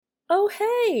Oh,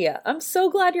 hey! I'm so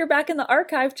glad you're back in the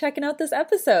archive checking out this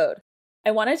episode.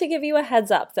 I wanted to give you a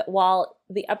heads up that while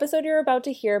the episode you're about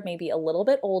to hear may be a little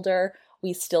bit older,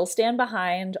 we still stand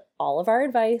behind all of our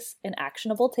advice and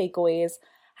actionable takeaways.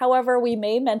 However, we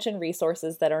may mention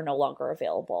resources that are no longer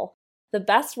available. The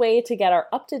best way to get our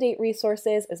up-to-date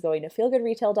resources is going to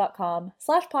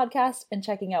feelgoodretail.com/podcast and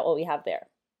checking out what we have there.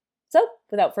 So,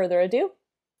 without further ado,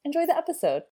 enjoy the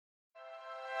episode.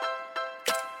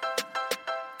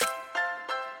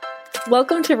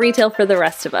 Welcome to Retail for the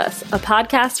Rest of Us, a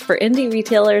podcast for indie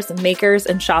retailers, makers,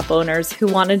 and shop owners who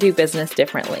want to do business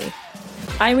differently.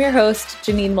 I'm your host,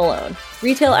 Janine Malone,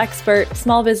 retail expert,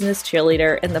 small business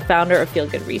cheerleader, and the founder of Feel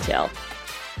Good Retail.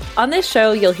 On this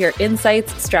show, you'll hear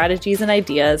insights, strategies, and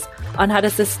ideas on how to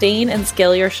sustain and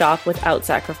scale your shop without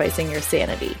sacrificing your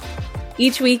sanity.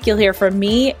 Each week, you'll hear from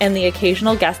me and the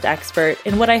occasional guest expert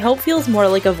in what I hope feels more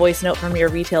like a voice note from your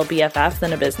retail BFF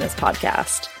than a business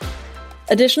podcast.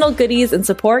 Additional goodies and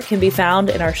support can be found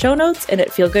in our show notes and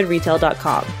at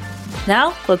feelgoodretail.com.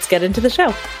 Now, let's get into the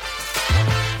show.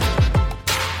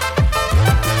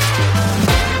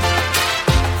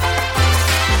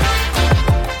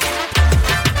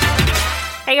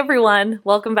 Hey everyone,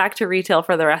 welcome back to Retail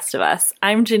for the Rest of Us.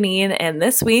 I'm Janine, and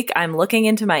this week I'm looking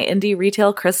into my indie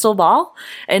retail crystal ball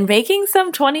and making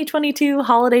some 2022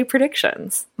 holiday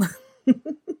predictions.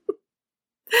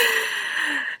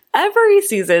 Every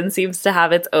season seems to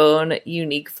have its own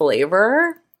unique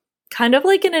flavor, kind of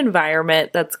like an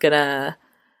environment that's gonna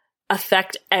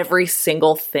affect every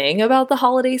single thing about the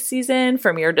holiday season,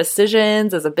 from your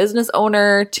decisions as a business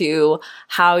owner to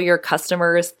how your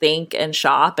customers think and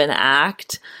shop and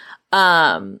act.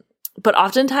 But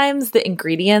oftentimes the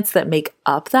ingredients that make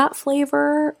up that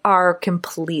flavor are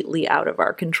completely out of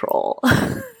our control.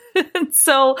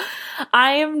 So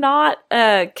I am not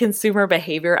a consumer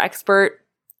behavior expert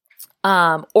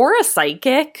or a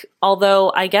psychic,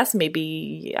 although I guess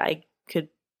maybe I could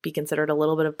be considered a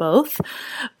little bit of both.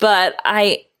 But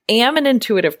I am an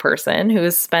intuitive person who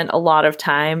has spent a lot of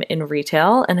time in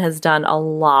retail and has done a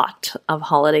lot of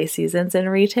holiday seasons in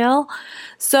retail.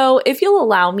 So if you'll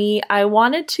allow me, I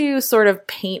wanted to sort of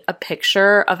paint a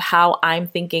picture of how I'm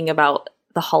thinking about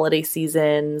the holiday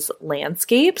season's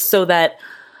landscape so that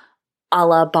a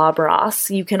la Bob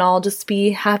Ross, you can all just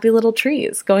be happy little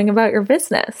trees going about your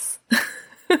business.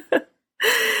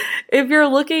 If you're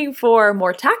looking for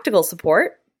more tactical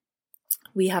support,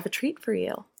 we have a treat for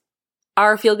you.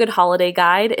 Our Feel Good Holiday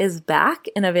Guide is back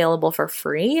and available for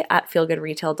free at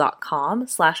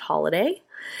feelgoodretail.com/holiday.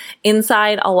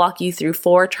 Inside, I'll walk you through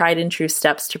 4 tried and true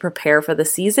steps to prepare for the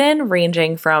season,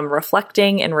 ranging from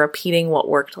reflecting and repeating what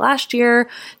worked last year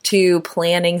to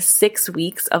planning 6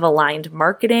 weeks of aligned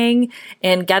marketing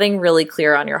and getting really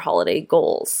clear on your holiday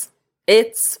goals.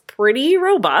 It's pretty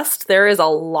robust. There is a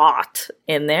lot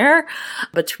in there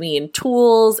between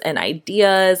tools and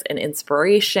ideas and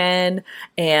inspiration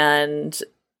and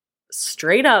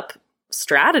straight up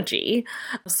strategy.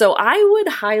 So I would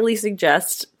highly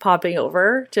suggest popping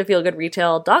over to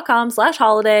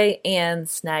feelgoodretail.com/holiday and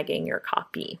snagging your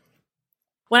copy.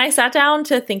 When I sat down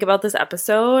to think about this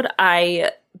episode,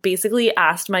 I basically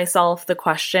asked myself the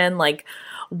question, like,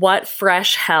 what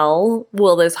fresh hell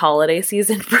will this holiday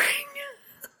season bring?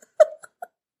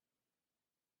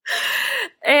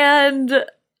 And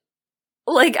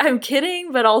like, I'm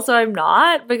kidding, but also I'm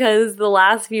not, because the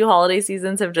last few holiday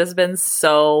seasons have just been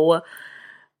so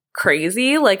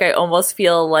crazy. Like, I almost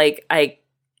feel like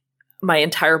my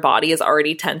entire body is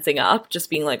already tensing up, just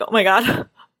being like, oh my God,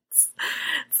 it's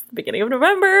the beginning of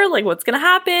November. Like, what's going to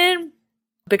happen?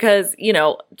 Because,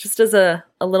 just as a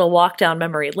little walk down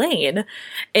memory lane,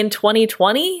 in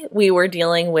 2020, we were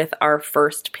dealing with our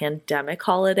first pandemic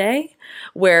holiday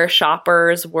where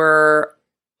shoppers were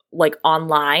like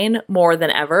online more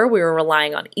than ever. We were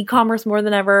relying on e-commerce more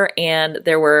than ever. And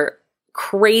there were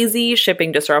crazy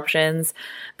shipping disruptions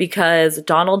because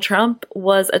Donald Trump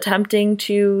was attempting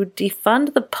to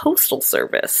defund the postal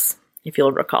service, if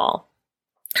you'll recall.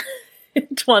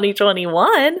 In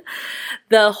 2021,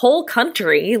 the whole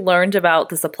country learned about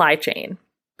the supply chain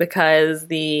because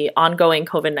the ongoing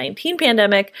COVID-19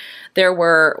 pandemic, there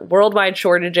were worldwide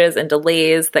shortages and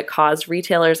delays that caused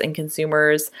retailers and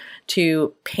consumers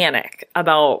to panic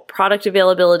about product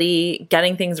availability,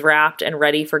 getting things wrapped and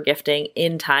ready for gifting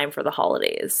in time for the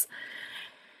holidays.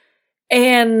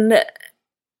 And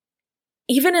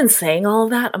even in saying all of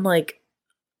that, I'm like,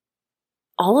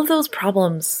 all of those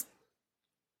problems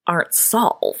aren't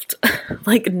solved.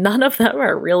 Like, none of them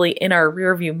are really in our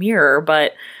rearview mirror,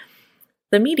 but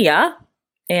the media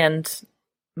and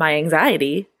my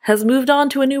anxiety has moved on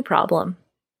to a new problem,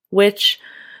 which,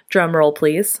 drum roll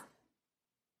please,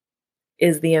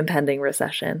 is the impending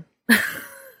recession.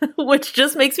 Which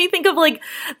just makes me think of like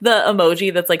the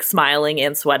emoji that's like smiling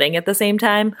and sweating at the same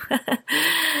time.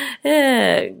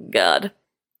 God.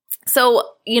 So,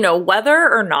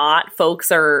 whether or not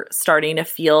folks are starting to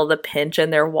feel the pinch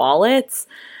in their wallets,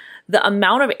 the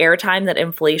amount of airtime that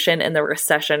inflation and the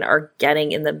recession are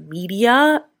getting in the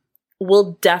media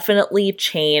will definitely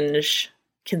change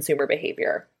consumer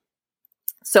behavior.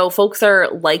 So folks are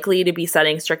likely to be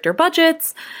setting stricter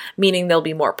budgets, meaning they'll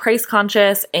be more price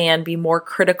conscious and be more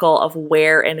critical of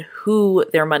where and who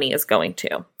their money is going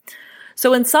to.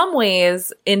 So in some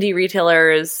ways, indie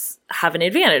retailers have an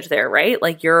advantage there, right?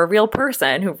 Like you're a real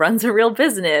person who runs a real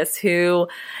business, who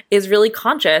is really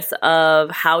conscious of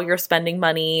how you're spending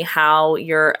money, how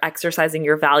you're exercising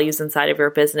your values inside of your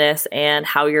business, and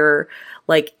how you're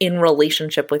like in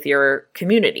relationship with your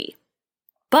community.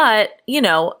 But,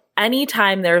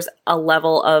 anytime there's a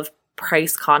level of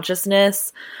price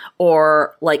consciousness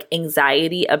or like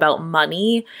anxiety about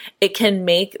money, it can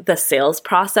make the sales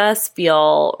process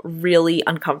feel really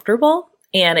uncomfortable.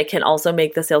 And it can also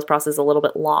make the sales process a little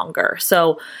bit longer.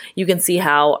 So you can see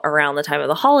how around the time of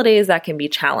the holidays, that can be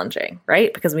challenging,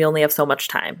 right? Because we only have so much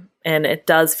time. And it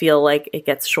does feel like it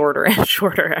gets shorter and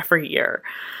shorter every year.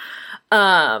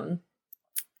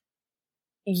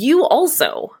 You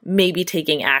also may be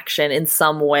taking action in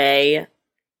some way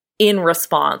in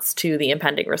response to the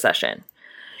impending recession.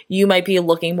 You might be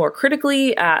looking more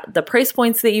critically at the price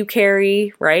points that you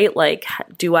carry, right? Like,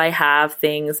 do I have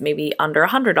things maybe under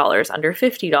 $100, under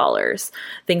 $50,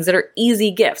 things that are easy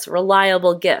gifts,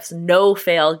 reliable gifts,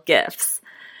 no-fail gifts.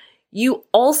 You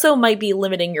also might be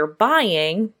limiting your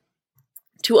buying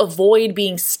to avoid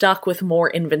being stuck with more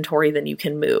inventory than you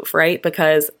can move, right?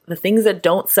 Because the things that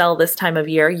don't sell this time of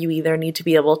year, you either need to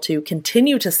be able to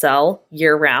continue to sell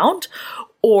year round,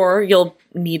 or you'll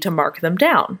need to mark them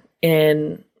down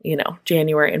in,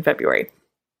 January and February,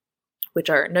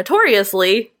 which are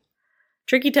notoriously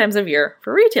tricky times of year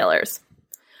for retailers.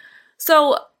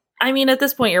 So, at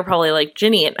this point, you're probably like,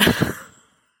 Janine,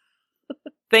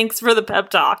 thanks for the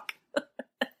pep talk.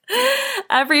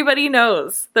 Everybody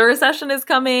knows the recession is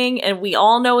coming and we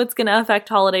all know it's going to affect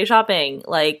holiday shopping.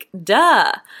 Like,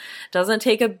 duh. Doesn't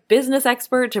take a business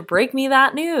expert to break me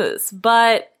that news.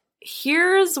 But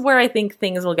here's where I think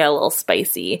things will get a little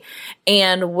spicy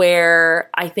and where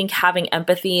I think having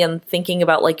empathy and thinking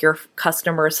about like your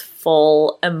customer's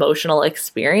full emotional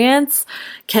experience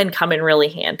can come in really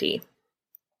handy.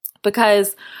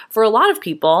 Because for a lot of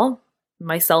people,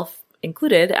 myself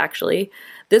included actually,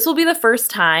 this will be the first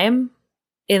time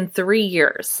in 3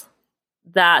 years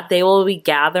that they will be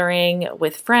gathering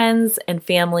with friends and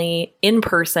family in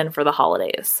person for the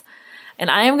holidays. And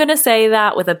I am going to say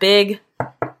that with a big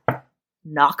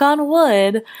knock on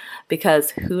wood,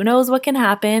 because who knows what can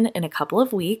happen in a couple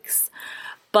of weeks.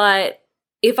 But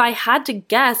if I had to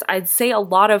guess, I'd say a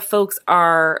lot of folks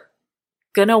are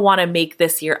going to want to make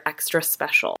this year extra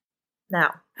special.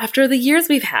 Now, after the years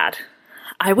we've had,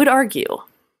 I would argue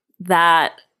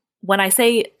that when I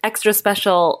say extra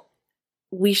special,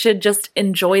 we should just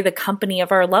enjoy the company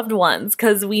of our loved ones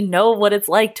because we know what it's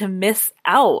like to miss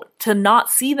out, to not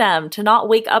see them, to not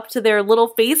wake up to their little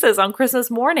faces on Christmas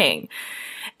morning.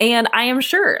 And I am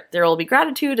sure there will be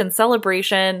gratitude and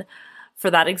celebration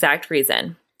for that exact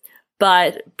reason.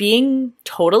 But being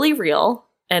totally real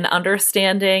and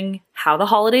understanding how the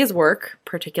holidays work,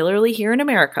 particularly here in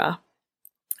America,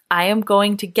 I am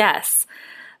going to guess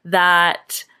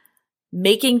that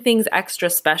making things extra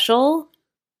special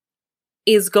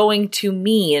is going to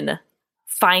mean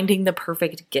finding the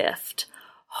perfect gift,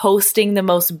 hosting the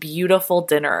most beautiful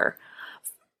dinner,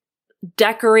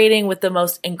 decorating with the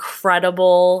most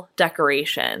incredible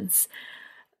decorations,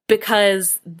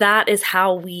 because that is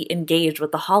how we engage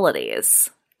with the holidays.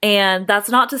 And that's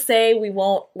not to say we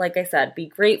won't, like I said, be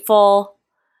grateful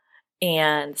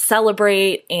and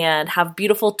celebrate and have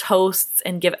beautiful toasts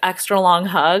and give extra long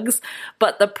hugs,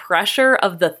 but the pressure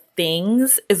of the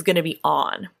things is going to be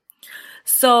on.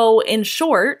 So in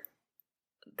short,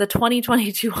 the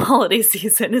 2022 holiday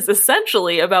season is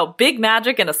essentially about big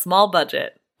magic and a small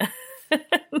budget.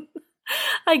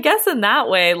 I guess in that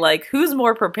way, like, who's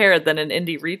more prepared than an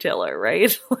indie retailer,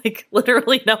 right? Like,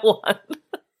 literally no one.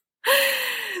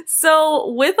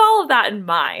 So with all of that in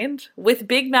mind, with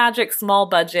big magic, small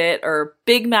budget, or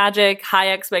big magic,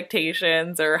 high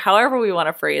expectations, or however we want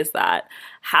to phrase that,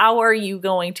 how are you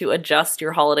going to adjust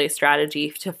your holiday strategy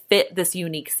to fit this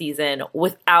unique season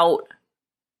without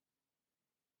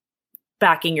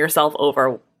backing yourself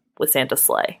over with Santa's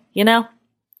sleigh? A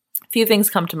few things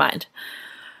come to mind.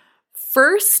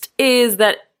 First is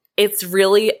that it's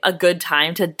really a good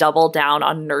time to double down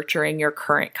on nurturing your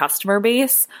current customer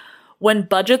base. When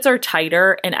budgets are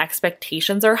tighter and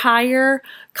expectations are higher,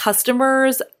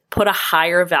 customers put a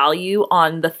higher value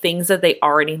on the things that they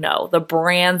already know, the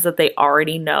brands that they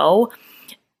already know,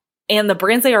 and the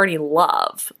brands they already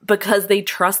love, because they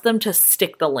trust them to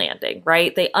stick the landing,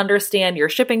 right? They understand your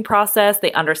shipping process.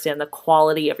 They understand the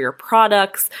quality of your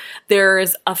products.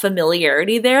 There's a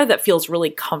familiarity there that feels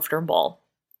really comfortable.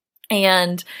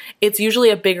 And it's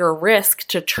usually a bigger risk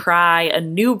to try a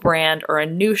new brand or a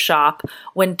new shop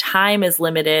when time is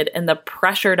limited and the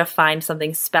pressure to find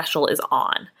something special is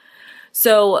on.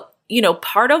 So,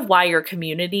 part of why your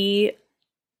community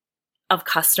of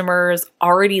customers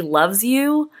already loves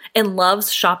you and loves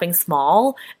shopping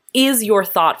small is your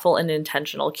thoughtful and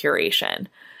intentional curation.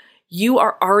 You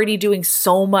are already doing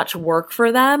so much work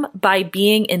for them by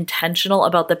being intentional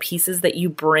about the pieces that you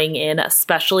bring in,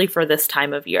 especially for this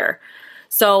time of year.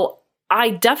 So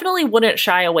I definitely wouldn't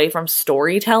shy away from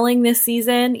storytelling this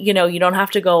season. You don't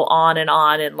have to go on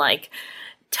and like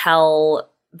tell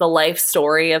the life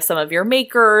story of some of your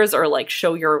makers or like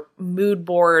show your mood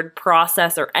board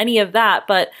process or any of that,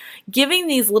 but giving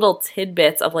these little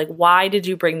tidbits of like, why did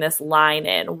you bring this line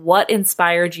in? What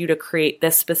inspired you to create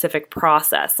this specific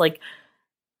process? Like,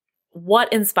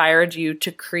 what inspired you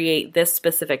to create this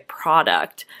specific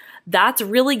product? That's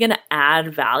really going to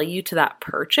add value to that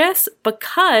purchase,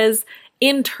 because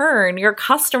in turn, your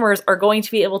customers are going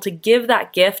to be able to give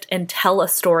that gift and tell a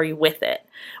story with it,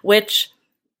 which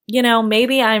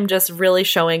maybe I'm just really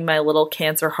showing my little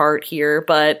Cancer heart here,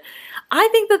 but I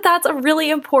think that that's a really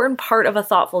important part of a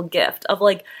thoughtful gift of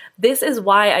like, this is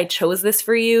why I chose this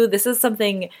for you. This is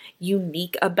something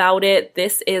unique about it.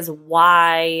 This is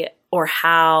why or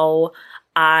how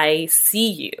I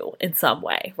see you in some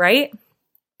way, right?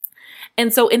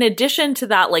 And so in addition to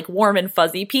that like warm and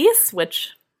fuzzy piece,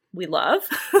 which we love,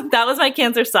 that was my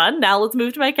Cancer sun. Now let's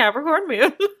move to my Capricorn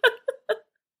moon.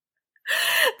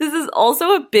 This is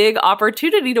also a big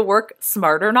opportunity to work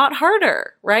smarter, not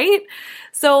harder, right?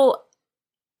 So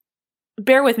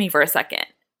bear with me for a second.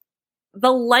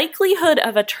 The likelihood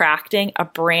of attracting a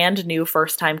brand new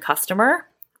first-time customer,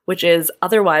 which is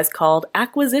otherwise called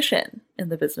acquisition in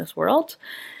the business world,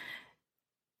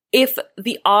 if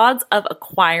the odds of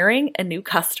acquiring a new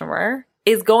customer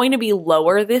is going to be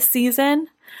lower this season,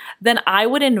 then I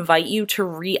would invite you to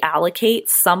reallocate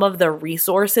some of the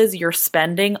resources you're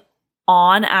spending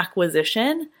on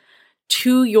acquisition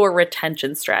to your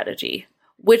retention strategy,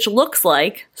 which looks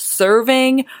like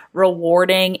serving,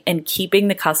 rewarding, and keeping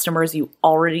the customers you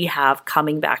already have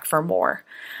coming back for more.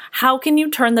 How can you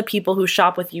turn the people who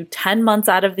shop with you 10 months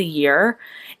out of the year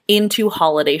into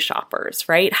holiday shoppers,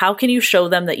 right? How can you show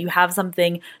them that you have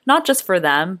something not just for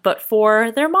them, but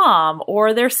for their mom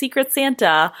or their secret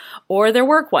Santa or their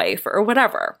work wife or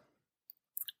whatever?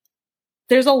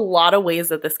 There's a lot of ways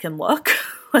that this can look,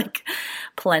 like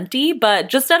plenty, but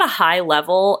just at a high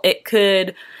level, it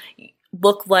could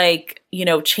look like,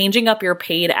 changing up your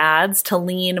paid ads to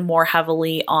lean more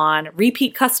heavily on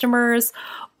repeat customers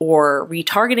or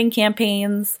retargeting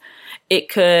campaigns. It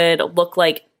could look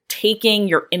like taking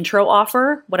your intro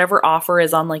offer, whatever offer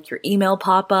is on like your email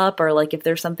pop-up, or like if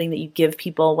there's something that you give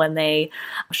people when they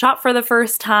shop for the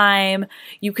first time,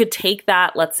 you could take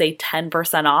that, let's say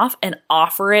 10% off, and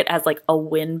offer it as like a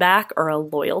win back or a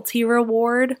loyalty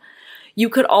reward. You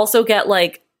could also get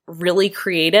like really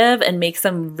creative and make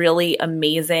some really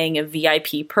amazing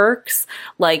VIP perks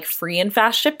like free and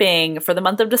fast shipping for the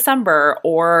month of December,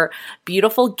 or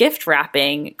beautiful gift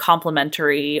wrapping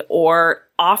complimentary, or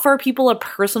offer people a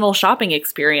personal shopping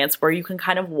experience where you can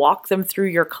kind of walk them through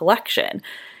your collection.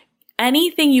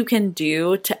 Anything you can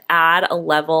do to add a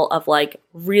level of like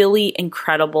really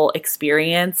incredible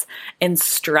experience and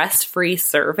stress-free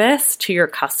service to your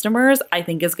customers, I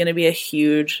think is going to be a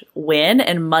huge win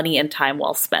and money and time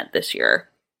well spent this year.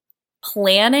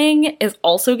 Planning is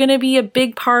also going to be a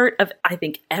big part of, I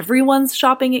think, everyone's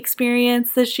shopping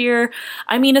experience this year.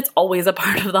 I mean, it's always a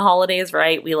part of the holidays,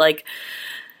 right? We like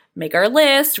make our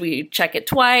list, we check it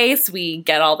twice, we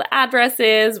get all the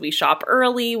addresses, we shop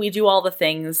early, we do all the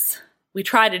things. We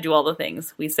try to do all the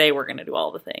things. We say we're going to do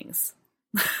all the things,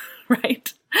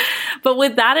 right? But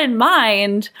with that in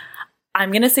mind,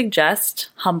 I'm going to suggest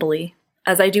humbly,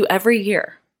 as I do every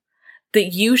year,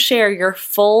 that you share your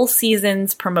full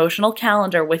season's promotional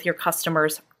calendar with your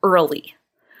customers early.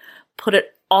 Put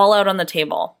it all out on the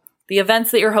table. The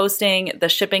events that you're hosting, the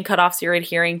shipping cutoffs you're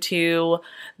adhering to,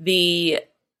 the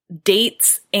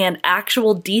dates and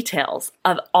actual details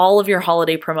of all of your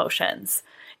holiday promotions.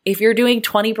 If you're doing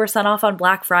 20% off on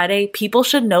Black Friday, people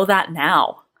should know that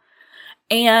now.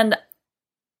 And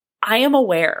I am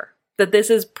aware that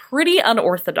this is pretty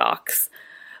unorthodox,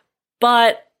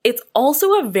 but it's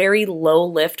also a very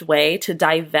low-lift way to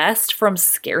divest from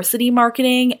scarcity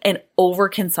marketing and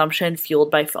overconsumption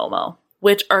fueled by FOMO,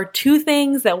 which are two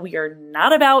things that we are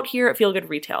not about here at Feel Good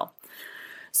Retail.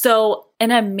 So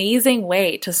an amazing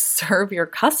way to serve your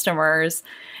customers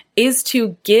is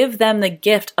to give them the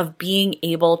gift of being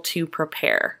able to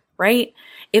prepare, right?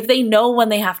 If they know when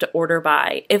they have to order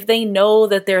by, if they know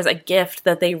that there's a gift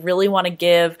that they really want to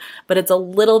give, but it's a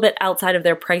little bit outside of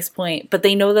their price point, but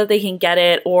they know that they can get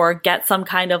it or get some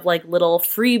kind of like little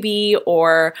freebie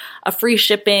or a free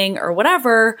shipping or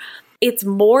whatever, it's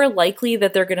more likely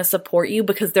that they're going to support you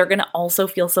because they're going to also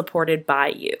feel supported by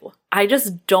you. I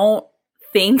just don't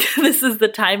think this is the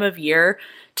time of year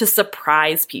to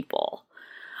surprise people.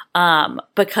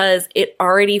 Because it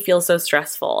already feels so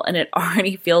stressful and it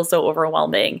already feels so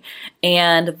overwhelming.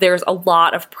 And there's a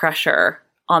lot of pressure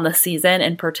on the season,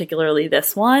 and particularly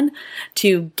this one,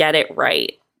 to get it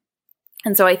right.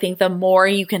 And so I think the more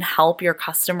you can help your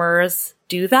customers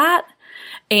do that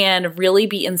and really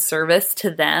be in service to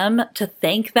them, to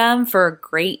thank them for a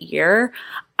great year,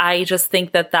 I just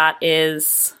think that that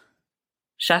is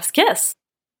chef's kiss.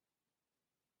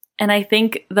 And I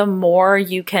think the more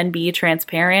you can be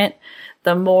transparent,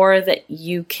 the more that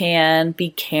you can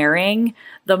be caring,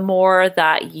 the more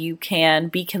that you can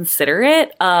be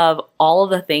considerate of all of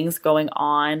the things going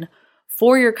on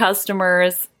for your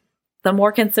customers, the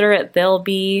more considerate they'll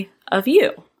be of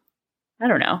you. I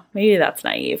don't know, maybe that's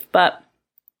naive, but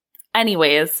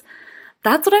anyways,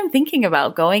 that's what I'm thinking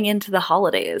about going into the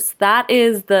holidays. That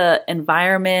is the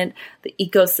environment, the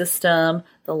ecosystem,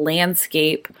 the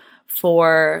landscape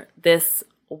for this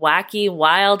wacky,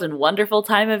 wild, and wonderful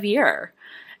time of year.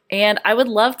 And I would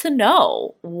love to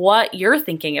know what you're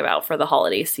thinking about for the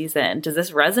holiday season. Does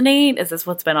this resonate? Is this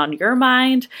what's been on your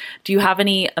mind? Do you have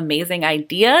any amazing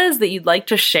ideas that you'd like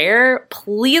to share?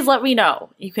 Please let me know.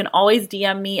 You can always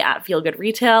DM me at Feel Good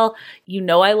Retail. You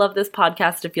know I love this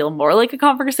podcast to feel more like a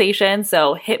conversation,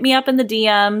 so hit me up in the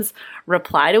DMs,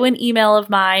 reply to an email of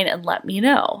mine, and let me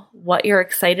know what you're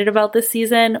excited about this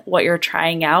season, what you're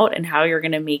trying out, and how you're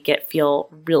going to make it feel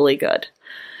really good.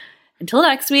 Until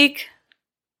next week,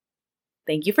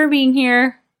 thank you for being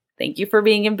here. Thank you for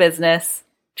being in business.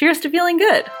 Cheers to feeling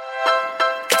good.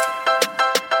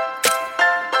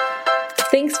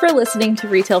 Thanks for listening to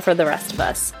Retail for the Rest of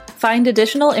Us. Find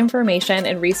additional information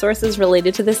and resources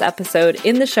related to this episode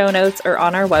in the show notes or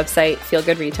on our website,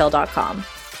 feelgoodretail.com.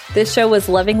 This show was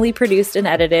lovingly produced and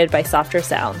edited by Softer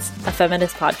Sounds, a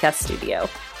feminist podcast studio.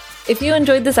 If you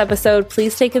enjoyed this episode,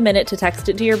 please take a minute to text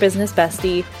it to your business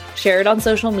bestie, share it on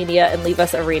social media, and leave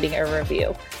us a rating or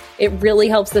review. It really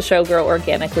helps the show grow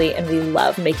organically, and we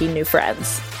love making new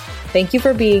friends. Thank you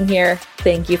for being here.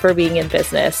 Thank you for being in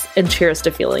business, and cheers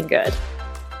to feeling good.